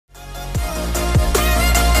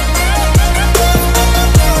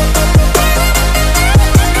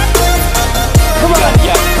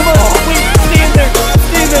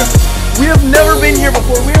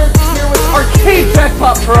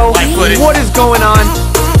footage. What is going on?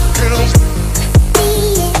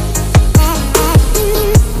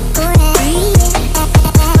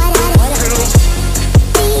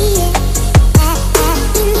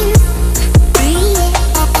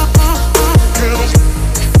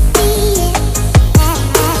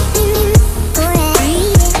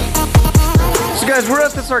 So guys, we're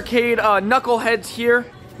at this arcade, Knuckleheads here.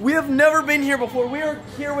 We have never been here before. We are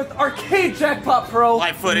here with Arcade Jackpot Pro.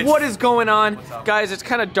 Live footage. What is going on? Guys, it's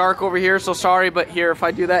kind of dark over here, so sorry, but here, if I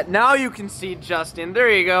do that, now you can see Justin. There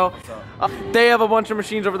you go. They have a bunch of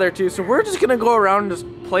machines over there too, so we're just gonna go around and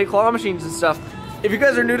just play claw machines and stuff. If you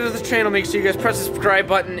guys are new to this channel, make sure you guys press the subscribe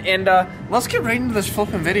button, and let's get right into this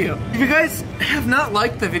flipping video. If you guys have not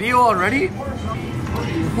liked the video already,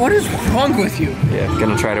 what is wrong with you? Yeah,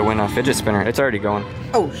 gonna try to win a fidget spinner. It's already going.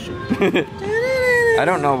 Oh, shit. I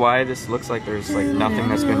don't know why this looks like there's like nothing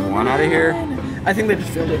that's been won out of here. I think they just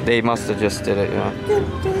filmed it. They must have just did it, yeah.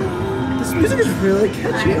 This music is really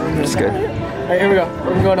catchy on this. It's good. Alright, here we go.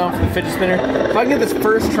 We're gonna go down for the fidget spinner. If I can get this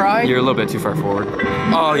first try. You're a little bit too far forward.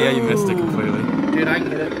 Oh yeah, you missed it completely. Dude, I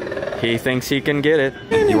get it. He thinks he can get it.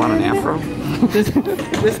 You want an afro?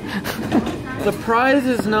 The prize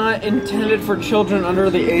is not intended for children under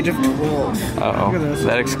the age of 12. Uh-oh.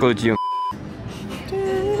 That excludes you.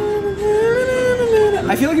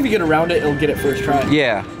 I feel like if you get around it, it'll get it first try.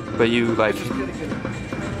 Yeah, but you like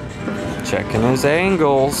checking his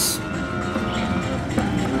angles.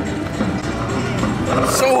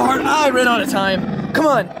 So hard. I ran out of time. Come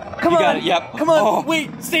on. Come on. You got it, yep. Come on. Oh. Wait.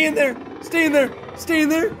 Stay in there. Stay in there. Stay in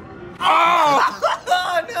there. Oh!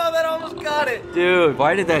 No, that almost got it. Dude,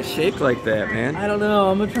 why did that shake like that, man? I don't know.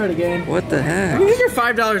 I'm gonna try it again. What the heck? I mean, these are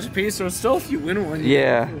 $5 a piece, so still if you win one.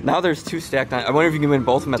 Yeah, now there's two stacked on. I wonder if you can win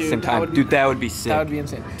both of them at the same time. Dude, that would be sick. That would be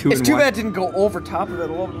insane. Two it's and too one. bad it didn't go over top of it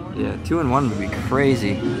a little more. Yeah, 2 and 1 would be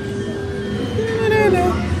crazy.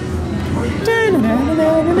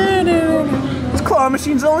 This claw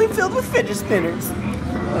machine's only filled with fidget spinners.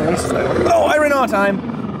 Oh, I ran out of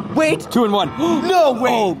time. Wait. 2 and 1. No,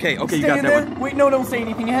 wait. Oh, okay, okay, you Stay got in that there. one. Wait, no, don't say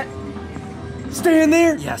anything yet. Stay in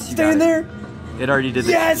there. Yes, you Stay got in it. there. It already did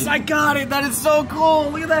this. Yes, I got it. That is so cool.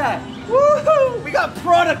 Look at that. Woohoo! We got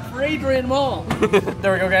product for Adrian Mall.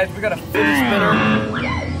 There we go, guys. We got a fidget spinner.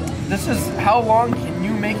 This is how long can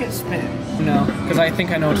you make it spin? No, because I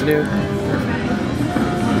think I know what to do.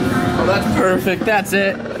 Oh, that's perfect. That's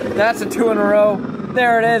it. That's a 2 in a row.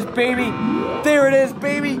 There it is, baby. There it is,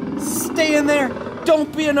 baby. Stay in there.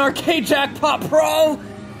 Don't be an Arcade Jackpot Pro.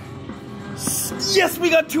 Yes,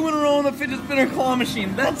 we got 2 in a row on the fidget spinner claw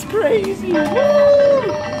machine. That's crazy. Woo!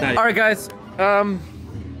 Nice. All right, guys. I'm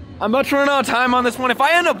about to run out of time on this one. If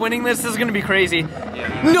I end up winning this, this is gonna be crazy.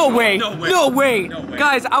 Yeah. No way. No way. No way. No way.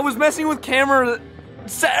 Guys, I was messing with camera.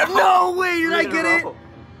 No way. Did I get it?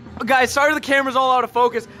 Guys, sorry the camera's all out of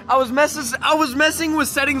focus. I was messing with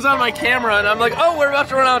settings on my camera, and I'm like, oh, we're about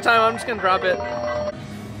to run out of time. I'm just gonna drop it.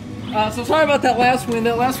 So sorry about that last win.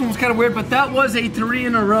 That last one was kind of weird, but that was a 3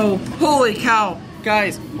 in a row. Holy cow.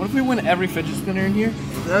 Guys, what if we win every fidget spinner in here?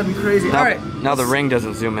 That'd be crazy. Now, All right. now the ring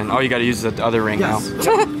doesn't zoom in. Oh, you gotta use the other ring Yes.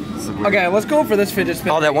 now. Okay, let's go for this fidget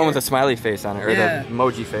spinner. Oh, that one with the smiley face on it, or Yeah. the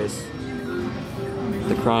emoji face.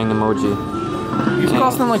 The crying emoji. These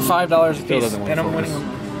cost them like $5 a Still piece, doesn't and I'm focus. winning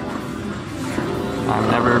them. I'm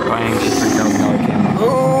never buying a $3,000 camera.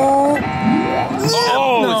 Oh!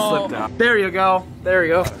 Oh, No. it slipped out. There you go. There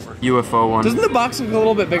you go. UFO one. Doesn't the box look a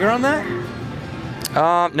little bit bigger on that?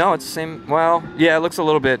 No, it's the same. Well, yeah, it looks a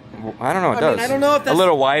little bit. I don't know. It I does. mean, I don't know if that's a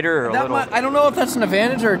little wider or a That little. might, I don't know if that's an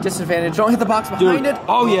advantage or a disadvantage. Don't hit the box behind it.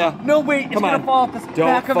 Oh yeah. No, wait. It's Come gonna on. fall off the Don't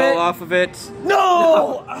back fall of it. off of it.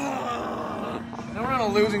 No! Now we're on a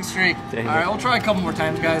losing streak. Dang All right, it. we'll try a couple more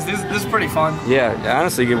times, guys. This is pretty fun. Yeah,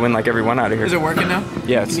 honestly, you could win like every one out of here. Is it working now?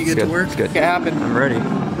 Yeah, Can you it's get good. to work? It's good. Make it happen. I'm ready.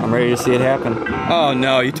 I'm ready to see it happen. Oh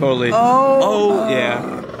no, you totally. Oh.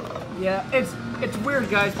 Yeah. Yeah, it's weird,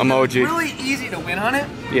 guys. because Emoji. It's really easy to win on it.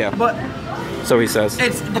 Yeah. But So he says.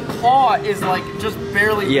 it's the claw is like just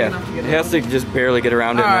barely big Yeah. enough to get It has to just barely get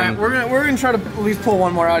around it. All right, and we're gonna try to at least pull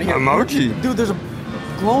one more out of here. Emoji. Dude, there's a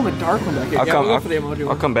glow in the dark one back here. I'll Yeah, come. we'll go for the emoji I'll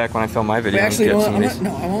one. come back when I film my video. Wait, actually, and you know get what? some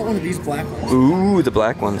of these. I want one of these black ones. Ooh, the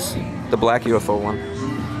black ones. The black UFO one.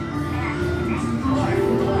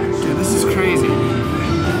 Dude, this is crazy.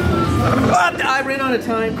 What? I ran out of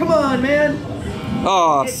time. Come on, man.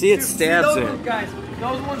 Oh, see, it stabs those, it. Guys,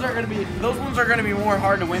 those ones are gonna be more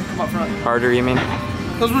hard to win. Come up front. Harder, you mean?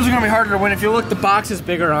 Those ones are gonna be harder to win. If you look, the box is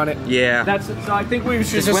bigger on it. Yeah. That's it. So I think we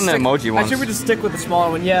should Just win the stick, emoji ones. I think we just stick with the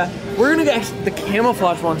smaller one. Yeah, we're gonna get the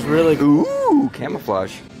camouflage one's really cool. Ooh,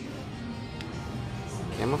 camouflage.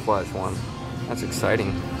 Camouflage one. That's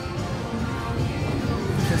exciting.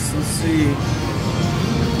 Let's see.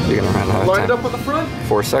 You're gonna run out of Lined time. up with the front.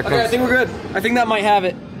 4 seconds. Okay, I think we're good. I think that might have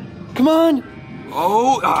it. Come on.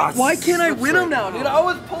 Oh, Why can't I win them now, dude? I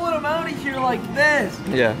was pulling them out of here like this.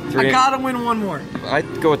 Yeah, 3. I gotta win one more.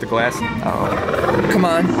 I'd go with the glass. Oh. Come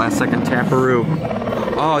on. Last second taparoo.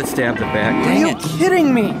 Oh, it stabbed the back. Are you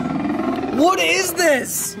kidding me? What is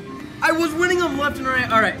this? I was winning them left and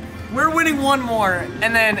right. All right, we're winning one more,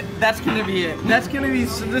 and then that's gonna be it. That's gonna be.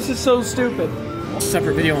 This is so stupid.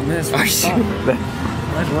 Separate video on this. Are you? Might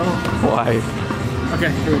as well. Why?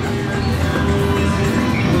 Okay. Here we go.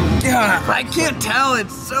 Yeah, I can't tell.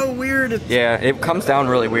 It's so weird. Yeah, it comes down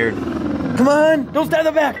really weird. Come on, don't stand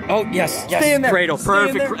in the back. Oh yes, yes. Stay in there. Cradle,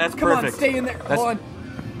 perfect. There. That's Come perfect. on, stay in there. Hold on.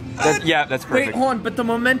 Yeah, that's perfect. Wait, hold on, but the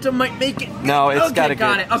momentum might make it. No, it's got a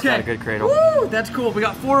good. Okay, It's got a good cradle. Woo, that's cool. We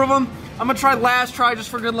got 4 of them. I'm gonna try last try just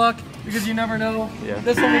for good luck because you never know. Yeah.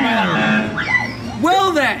 This one we might have.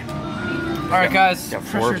 Well then. All right, guys. Got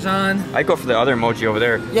 4. Pressure's on. I'd go for the other emoji over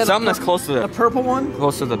there. Yeah, something that's close to the purple one.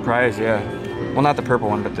 Close to the prize, yeah. Well, not the purple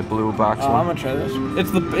one, but the blue box Oh, one. I'm gonna try this.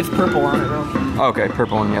 It's purple on it, bro. Okay,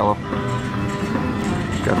 purple and yellow.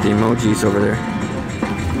 Got the emojis over there.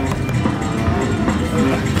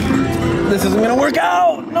 This isn't gonna work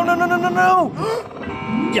out. No.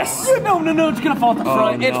 Yes. No. It's gonna fall out the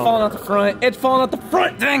front. No. It's falling out the front. It's falling out the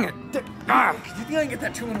front. Dang it! Do you think I can get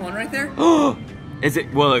that 2-in-1 right there? Is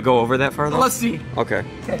it? Will it go over that far though? Let's see. Okay.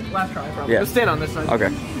 Okay, last try, probably. Yeah. Let's stand on this side. Okay.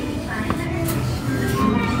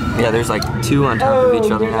 Yeah, there's like 2 on top of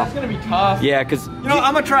each other dude, now. that's gonna be tough. Yeah, because You know,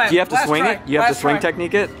 I'm gonna try it. Do you have to Last swing try. it? You have to Last swing try.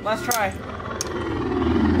 technique it? Last try.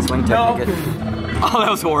 Swing technique it. Oh,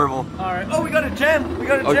 that was horrible. All right. Oh, we got a gem. We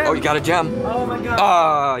got a gem. Oh, you got a gem. Oh my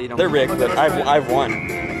god. You know. They're rigged, but I've won.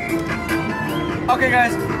 Okay,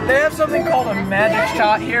 guys. They have something called a magic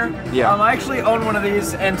shot here. Yeah. I actually own one of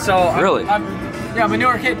these, and so Really? I'm a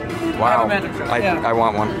newer kid. I have Wow. a magic shot. I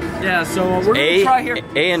want one. Yeah. So we're gonna try here.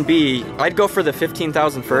 A and B. I'd go for the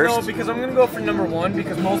 15,000 first. No, because I'm gonna go for number 1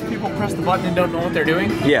 because most people press the button and don't know what they're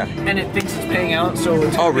doing. Yeah. And it thinks it's paying out, so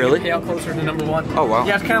it's Oh, gonna really? pay out closer to number 1. Oh, wow.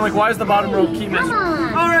 Yeah, it's kind of like, why is the bottom row keep missing?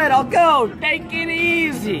 All right, I'll go. Take it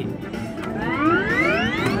easy.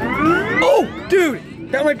 Oh, dude,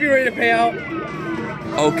 that might be ready to pay out.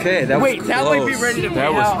 Okay, that was Wait, close. that might be ready to pay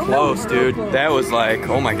That was out. close, dude. That was like,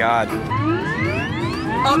 oh my god.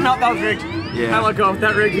 Oh, no, that was rigged. Yeah. I let go.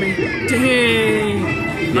 That rigged me.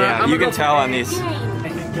 Dang. Yeah, you can tell on these.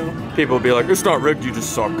 People will be like, it's not rigged, you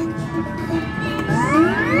just suck.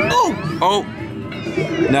 Oh! Oh!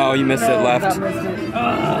 No, you missed it left.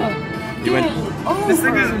 You went. This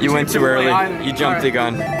thing isn't You went too early. You jumped the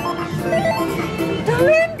Alright. gun.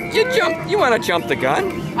 You jumped. You want to jump the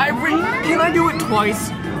gun? Can I do it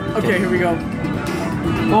twice? Okay, here we go.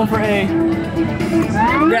 Going for A.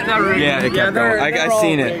 Yeah, that rigged. Yeah, it kept going. I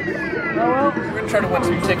seen it. Oh well, we're gonna try to win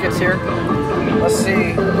some tickets here. Let's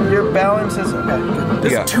see. Your balance is okay.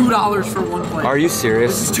 This is $2 for one play. Are you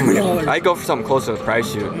serious? This is $2. I'd go for something close to the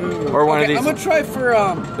prize shoot, or one of these. I'm gonna try for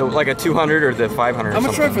like a 200 or the 500. I'm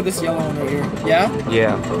gonna try for this yellow one right here. Yeah.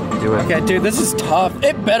 Yeah, do it. Okay, dude, this is tough.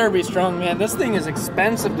 It better be strong, man. This thing is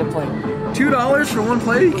expensive to play. $2 for one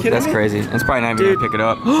play? Are you kidding That's me? crazy. It's probably not even gonna pick it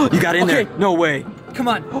up. You got in there. No way. Come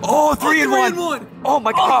on. Oh, 3-in-1. Oh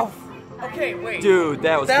my god. Okay, wait. Dude,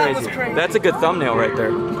 that was crazy. That's a good thumbnail right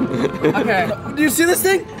there. Okay. Do you see this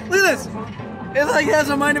thing? Look at this. It like has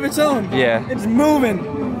a mind of its own. Yeah. It's moving.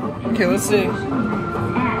 Okay, let's see.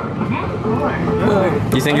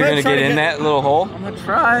 You think you're gonna get in that little hole? I'm gonna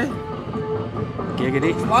try.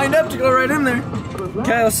 Giggity. Lined up to go right in there.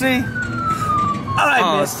 Okay, let's see.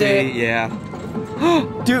 I missed it. Yeah.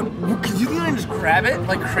 Dude, could you think I can just grab it?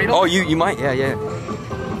 Like cradle? Oh, you might. Yeah.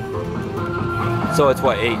 So it's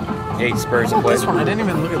what, 8 spurs in play? This one, I didn't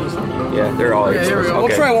even look at this one. Yeah, they're all 8 Okay, here we spurs. go. Okay.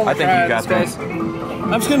 We'll try one more I think try you got this, this.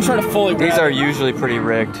 I'm just gonna try to fully grab These are it. usually pretty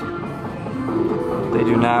rigged. They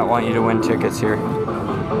do not want you to win tickets here.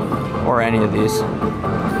 Or any of these.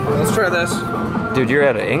 Let's try this. Dude, you're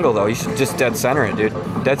at an angle though. You should just dead center it, dude.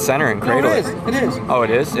 Dead center and cradle No, it is. It is. Oh, it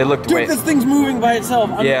is? It looked Dude, this thing's moving by itself.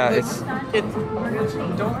 Yeah,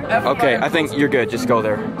 don't ever okay, I think you're good. Just go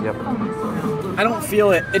there. Yep. I don't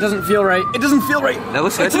feel it. It doesn't feel right. It doesn't feel right. That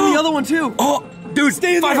looks like it's in the other one too. Oh, dude,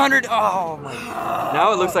 stay in 500. Oh my.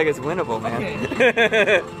 Now it looks like it's winnable, man.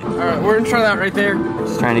 Okay. All right, we're gonna try that right there.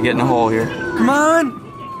 Just trying to get in the hole here. Come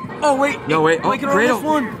on. Oh wait. No wait. I can cradle. this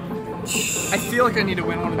one. I feel like I need to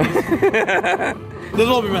win one of these. This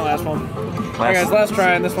will be my last one. Alright guys, last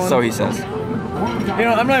try on this one. So he says. You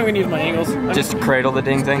know, I'm not even gonna use my angles. Just cradle the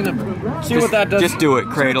ding thing. See what that does. Just do it.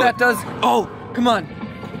 Cradle. See what that does. Oh, come on.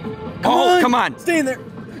 Come on. Stay in there.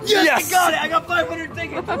 Yes, I got it. I got 500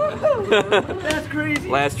 tickets. That's crazy.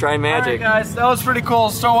 Last try magic. Alright guys, that was pretty cool.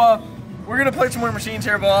 So we're gonna play some more machines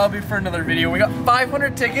here, but I'll be for another video. We got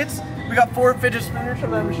 500 tickets. We got 4 fidget spinners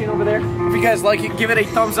from that machine over there. If you guys like it, give it a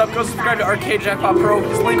thumbs up. Go subscribe to Arcade Jackpot Pro.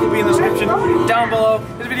 His link will be in the description down below.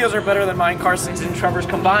 His videos are better than mine, Carson's, and Trevor's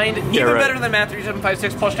combined. Even better than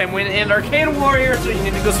Matt3756, Plush Time Win, and Arcade Warrior. So you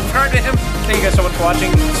need to go subscribe to him. Thank you guys so much for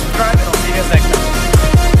watching. Subscribe, and I'll see you guys next time.